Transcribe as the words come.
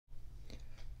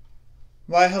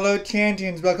Why hello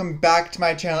Chanteens, welcome back to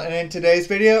my channel, and in today's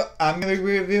video I'm going to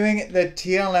be reviewing the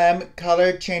TLM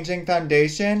color changing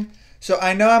foundation. So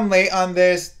I know I'm late on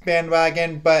this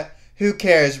bandwagon, but who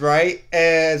cares, right?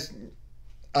 As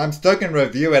I'm still going to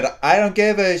review it, I don't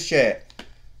give a shit.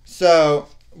 So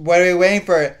what are we waiting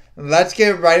for? Let's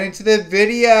get right into the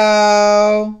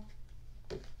video.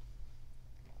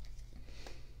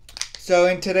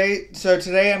 So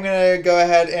today I'm gonna go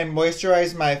ahead and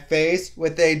moisturize my face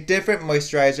with a different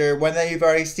moisturizer, one that you've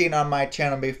already seen on my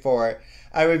channel before.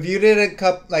 I reviewed it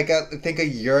I think a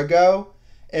year ago.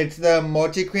 It's the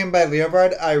Multi Cream by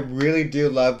Leovard. I really do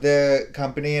love the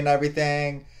company and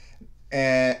everything,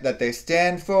 and that they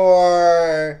stand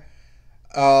for.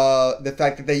 The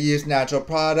fact that they use natural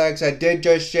products. I did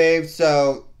just shave,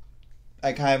 so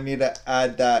I kind of need to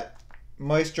add that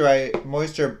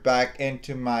moisture back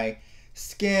into my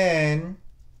skin.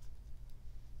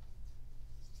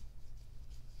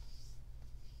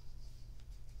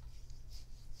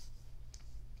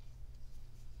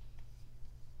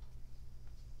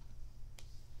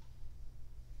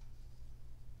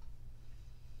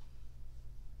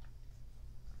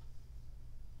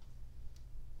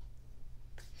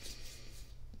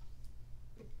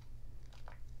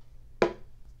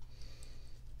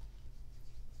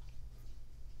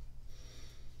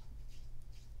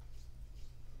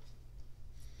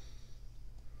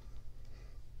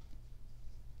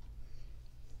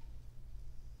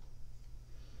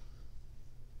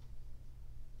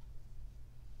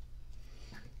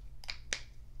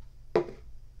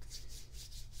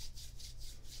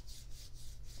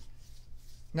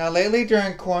 Now lately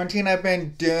during quarantine I've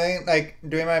been doing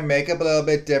my makeup a little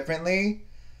bit differently.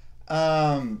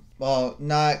 Well,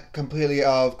 not completely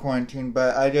all of quarantine,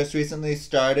 but I just recently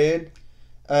started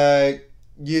uh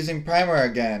using primer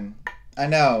again. I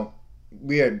know,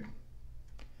 weird.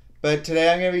 But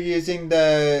today I'm going to be using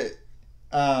uh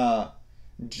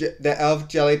the Elf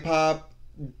Jelly Pop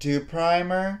Dew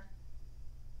Primer.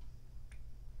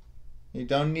 You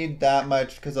don't need that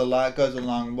much because a lot goes a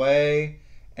long way.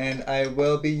 And I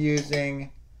will be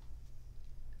using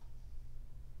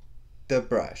the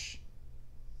brush.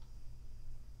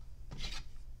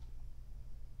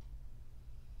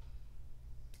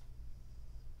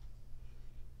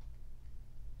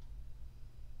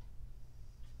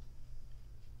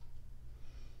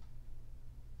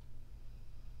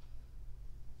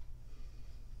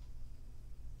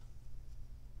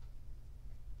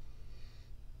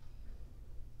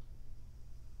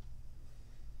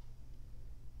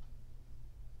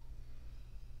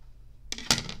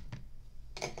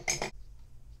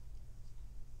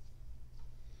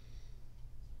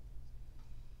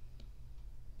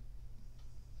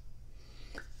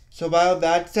 So while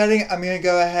that's setting, I'm going to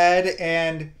go ahead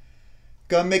and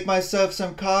go make myself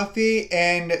some coffee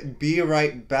and be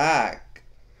right back.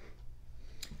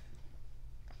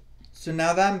 So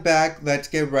now that I'm back, let's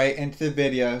get right into the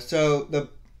video.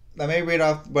 Let me read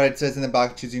off what it says in the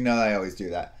box, because you know I always do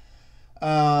that.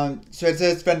 So it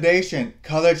says foundation,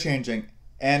 color changing,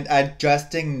 and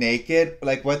adjusting naked.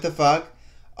 Like, what the fuck?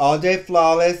 All day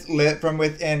flawless, lit from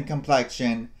within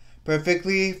complexion.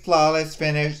 Perfectly flawless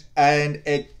finish, and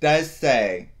it does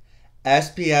say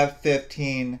SPF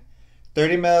 15,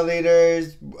 30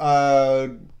 milliliters,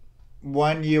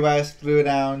 1 US fluid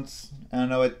ounce. I don't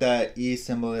know what that E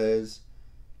symbol is.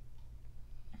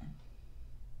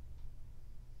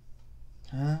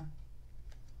 Huh?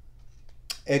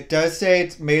 It does say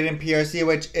it's made in PRC,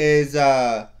 which is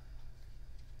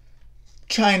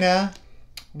China,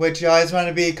 which you always want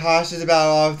to be cautious about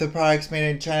all of the products made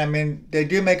in China. I mean, they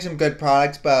do make some good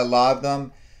products, but a lot of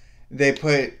them, they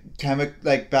put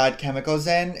bad chemicals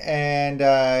in, and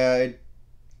let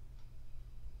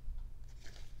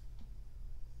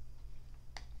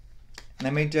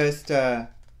me just so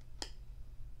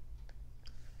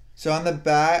on the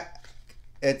back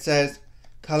it says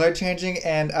color changing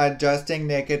and adjusting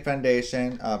naked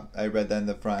foundation. I read that in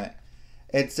the front.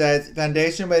 It says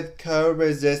foundation with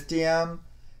co-resistium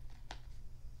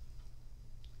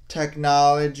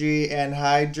technology and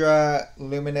Hydra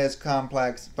Luminous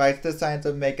Complex fights the signs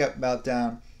of makeup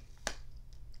meltdown.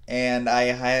 And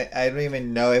I don't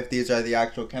even know if these are the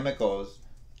actual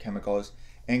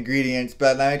ingredients,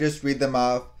 but let me just read them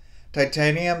off.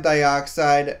 Titanium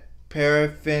dioxide,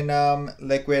 paraffinum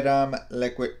liquid.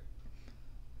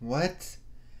 What?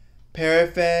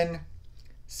 Paraffin,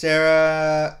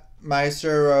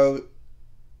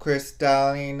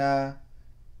 ceramycrocrystallina,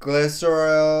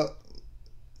 glycerol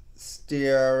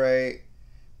stearate,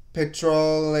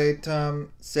 petrolatum,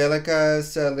 silica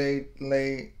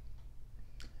salicylate,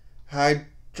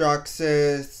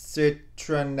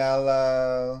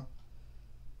 hydroxycitronella,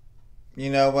 You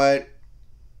know what?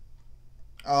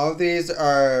 All of these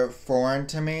are foreign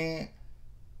to me.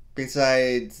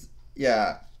 Besides,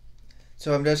 yeah.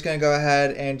 So I'm just gonna go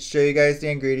ahead and show you guys the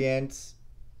ingredients.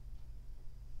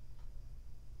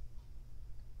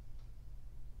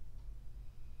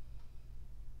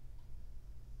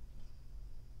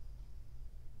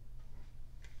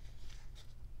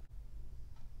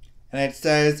 And it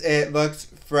says it looks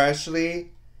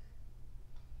freshly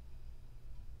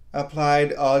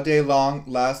applied all day long,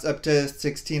 lasts up to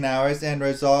 16 hours, and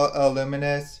result a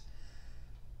luminous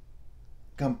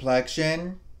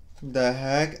complexion. The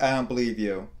heck? I don't believe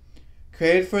you.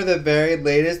 Created for the very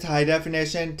latest high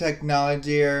definition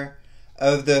technology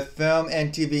of the film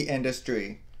and TV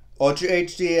industry. Ultra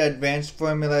HD advanced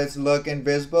formulas look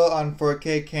invisible on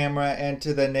 4K camera and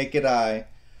to the naked eye.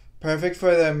 Perfect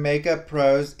for the makeup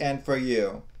pros and for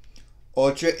you.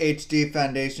 Ultra HD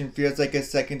foundation feels like a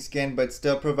second skin but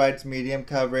still provides medium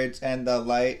coverage, and the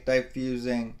light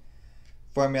diffusing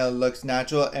formula looks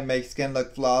natural and makes skin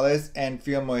look flawless and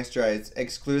feel moisturized.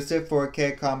 Exclusive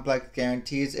 4K complex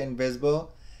guarantees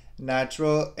invisible,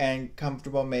 natural, and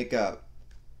comfortable makeup.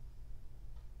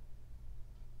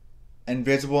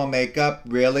 Invisible makeup?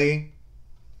 Really?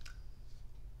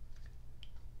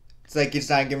 It's like it's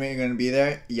not giving you're gonna be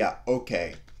there? Yeah,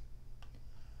 okay.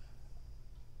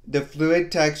 The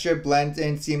fluid texture blends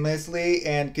in seamlessly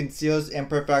and conceals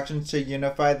imperfections to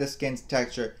unify the skin's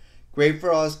texture. Great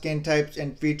for all skin types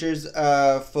and features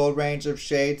a full range of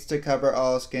shades to cover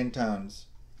all skin tones.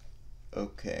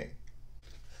 Okay.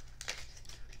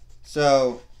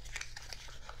 So,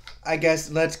 I guess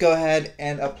let's go ahead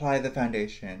and apply the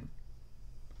foundation.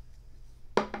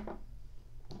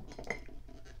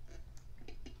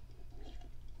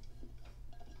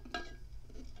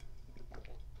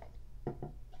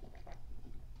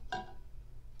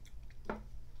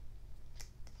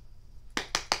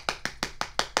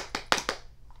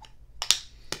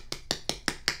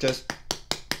 Just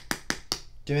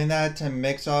doing that to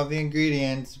mix all the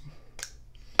ingredients.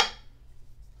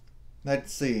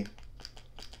 Let's see.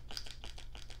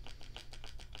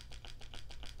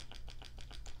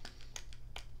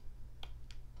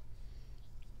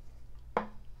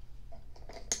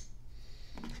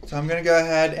 So I'm going to go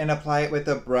ahead and apply it with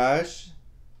a brush.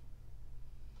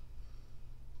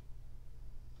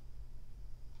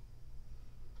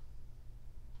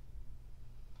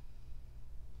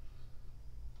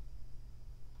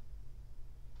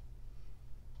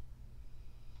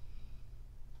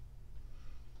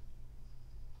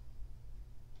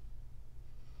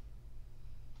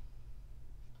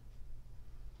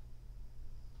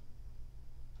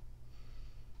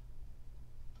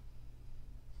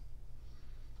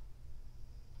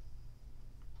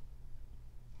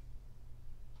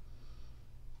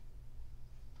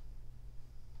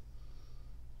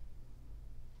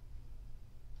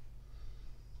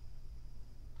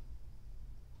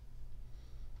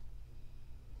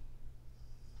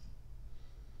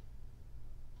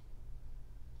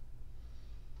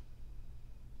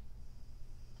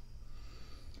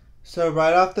 So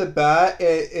right off the bat,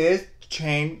 it is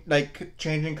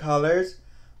changing colors,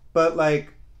 but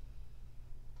like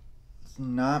it's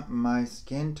not my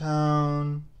skin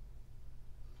tone.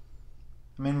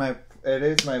 I mean, it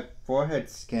is my forehead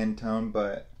skin tone,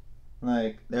 but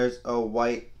like there's a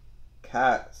white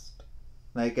cast,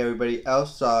 like everybody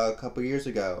else saw a couple years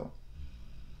ago.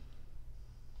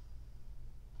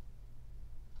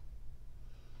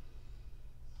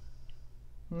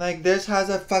 Like, this has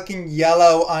a fucking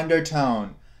yellow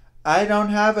undertone. I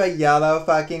don't have a yellow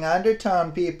fucking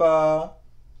undertone, people.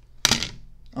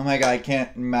 Oh my god, I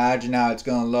can't imagine how it's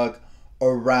gonna look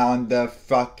around the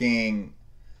fucking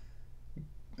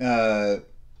beard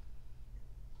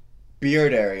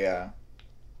area.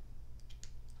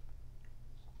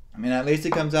 I mean, at least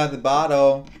it comes out of the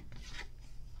bottle.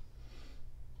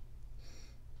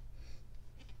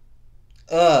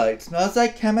 Ugh, it smells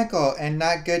like chemical and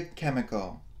not good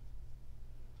chemical.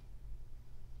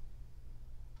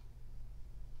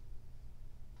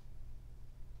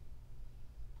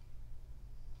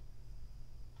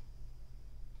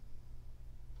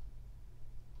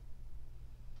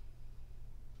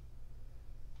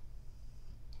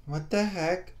 What the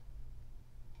heck?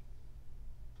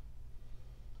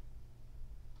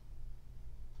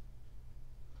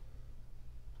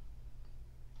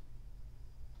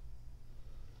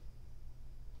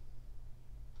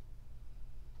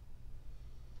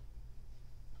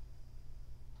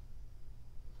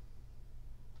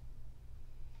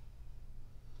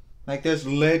 Like, there's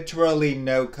literally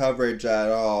no coverage at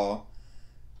all.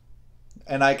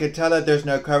 And I could tell that there's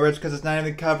no coverage because it's not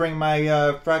even covering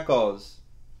my freckles.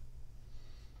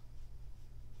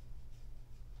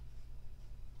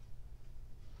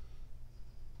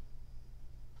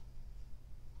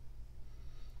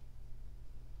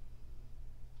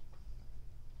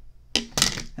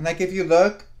 And like if you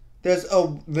look, there's a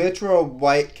literal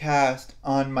white cast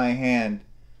on my hand.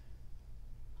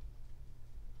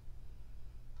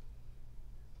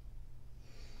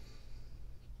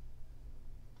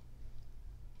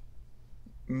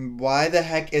 Why the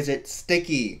heck is it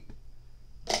sticky?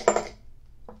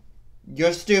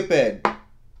 You're stupid.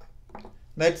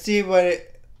 Let's see what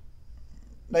it...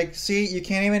 Like, see, you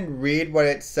can't even read what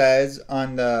it says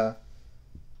on the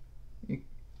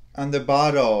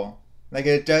bottle. Like,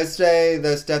 it does say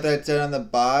the stuff that it said on the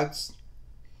box.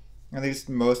 At least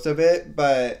most of it,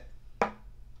 but...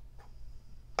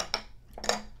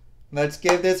 Let's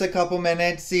give this a couple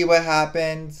minutes, see what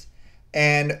happens,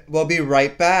 and we'll be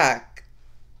right back.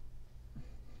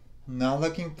 Not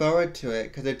looking forward to it,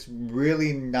 because it's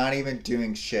really not even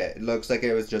doing shit. It looks like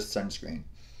it was just sunscreen.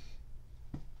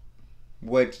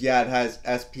 Which, yeah, it has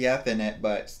SPF in it,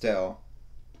 but still.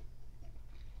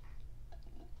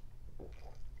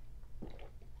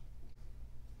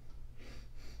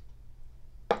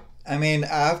 I mean,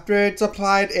 after it's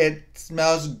applied, it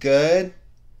smells good.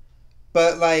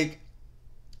 But, like,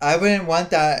 I wouldn't want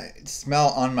that smell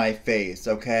on my face,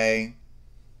 okay?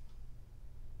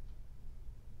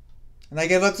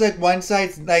 Like, it looks like one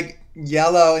side's, like,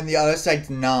 yellow and the other side's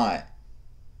not.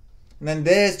 And then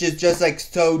this is just, like,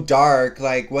 so dark.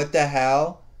 Like, what the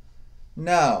hell?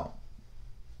 No.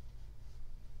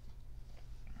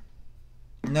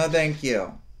 No, thank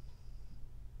you.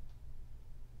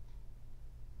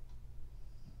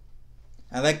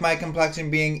 I like my complexion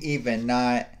being even,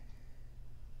 not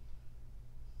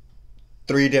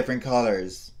 3 different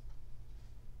colors.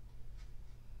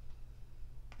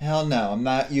 Hell no, I'm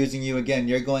not using you again.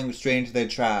 You're going straight into the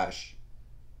trash.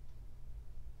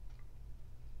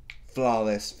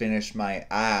 Flawless finish my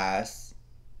ass.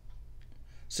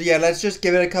 So yeah, let's just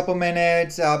give it a couple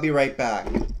minutes. I'll be right back.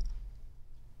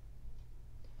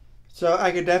 So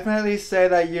I could definitely say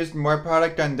that I used more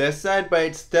product on this side, but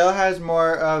it still has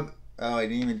more of... Oh, I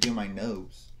didn't even do my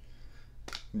nose.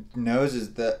 Nose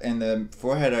is and the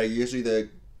forehead are usually the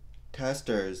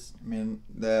testers. I mean,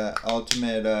 the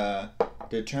ultimate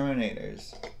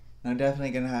determinators. I'm definitely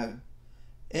gonna have...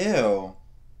 Ew.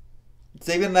 It's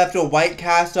even left a white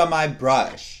cast on my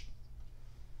brush.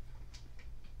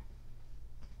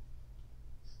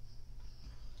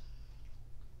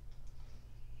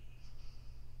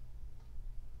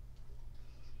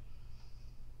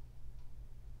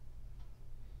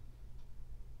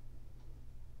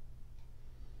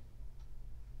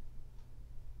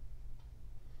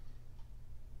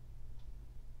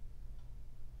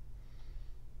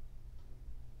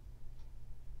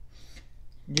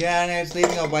 Yeah, and it's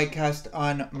leaving a white cast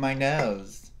on my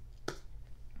nose.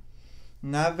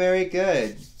 Not very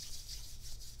good.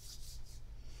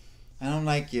 I don't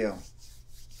like you.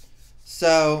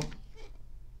 So,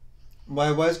 what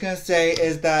I was gonna say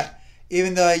is that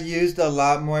even though I used a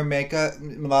lot more makeup,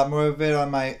 a lot more of it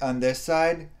on this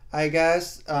side, I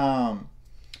guess,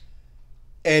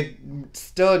 it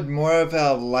still had more of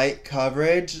a light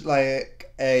coverage,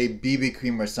 like a BB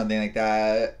cream or something like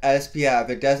that. SPF,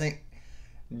 it doesn't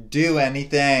do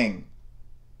anything.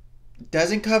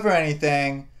 Doesn't cover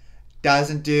anything.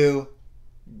 Doesn't do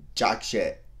jack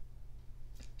shit.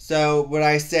 So would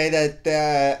I say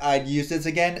that I'd use this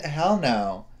again? Hell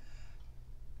no.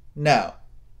 No.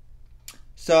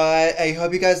 So I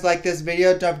hope you guys like this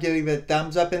video. Don't forget to leave a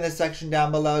thumbs up in the section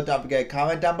down below. Don't forget to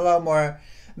comment down below more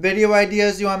video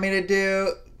ideas you want me to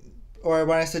do or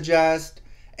want to suggest.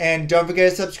 And don't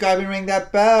forget to subscribe and ring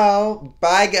that bell.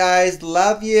 Bye guys.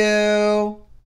 Love you.